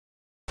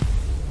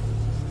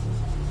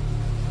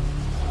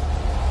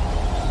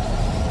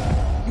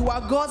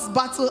are God's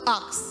battle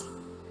axe.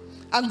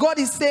 And God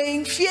is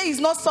saying, fear is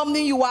not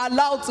something you are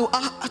allowed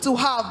to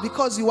have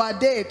because you are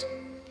dead.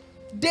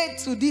 Dead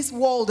to this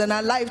world and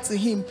alive to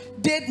him.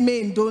 Dead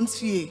men don't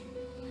fear.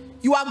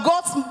 You are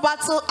God's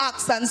battle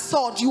axe and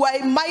sword. You are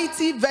a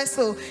mighty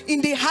vessel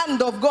in the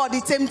hand of God.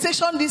 The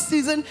temptation this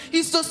season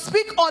is to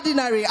speak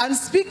ordinary and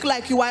speak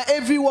like you are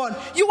everyone.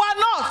 You are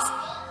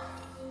not.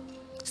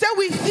 Say,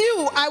 with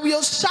you I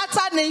will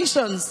shatter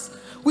nations.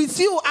 With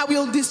you I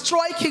will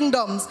destroy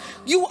kingdoms.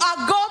 You are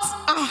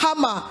God's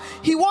hammer.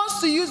 He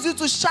wants to use you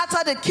to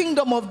shatter the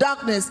kingdom of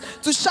darkness,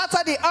 to shatter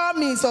the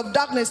armies of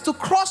darkness, to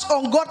crush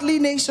ungodly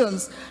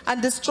nations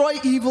and destroy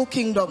evil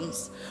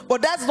kingdoms.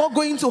 But that's not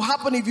going to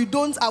happen if you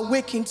don't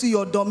awaken to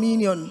your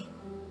dominion.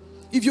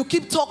 If you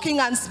keep talking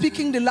and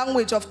speaking the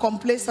language of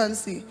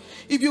complacency,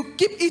 if you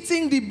keep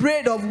eating the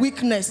bread of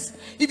weakness,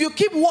 if you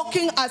keep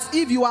walking as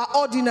if you are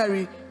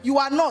ordinary, you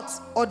are not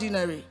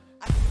ordinary.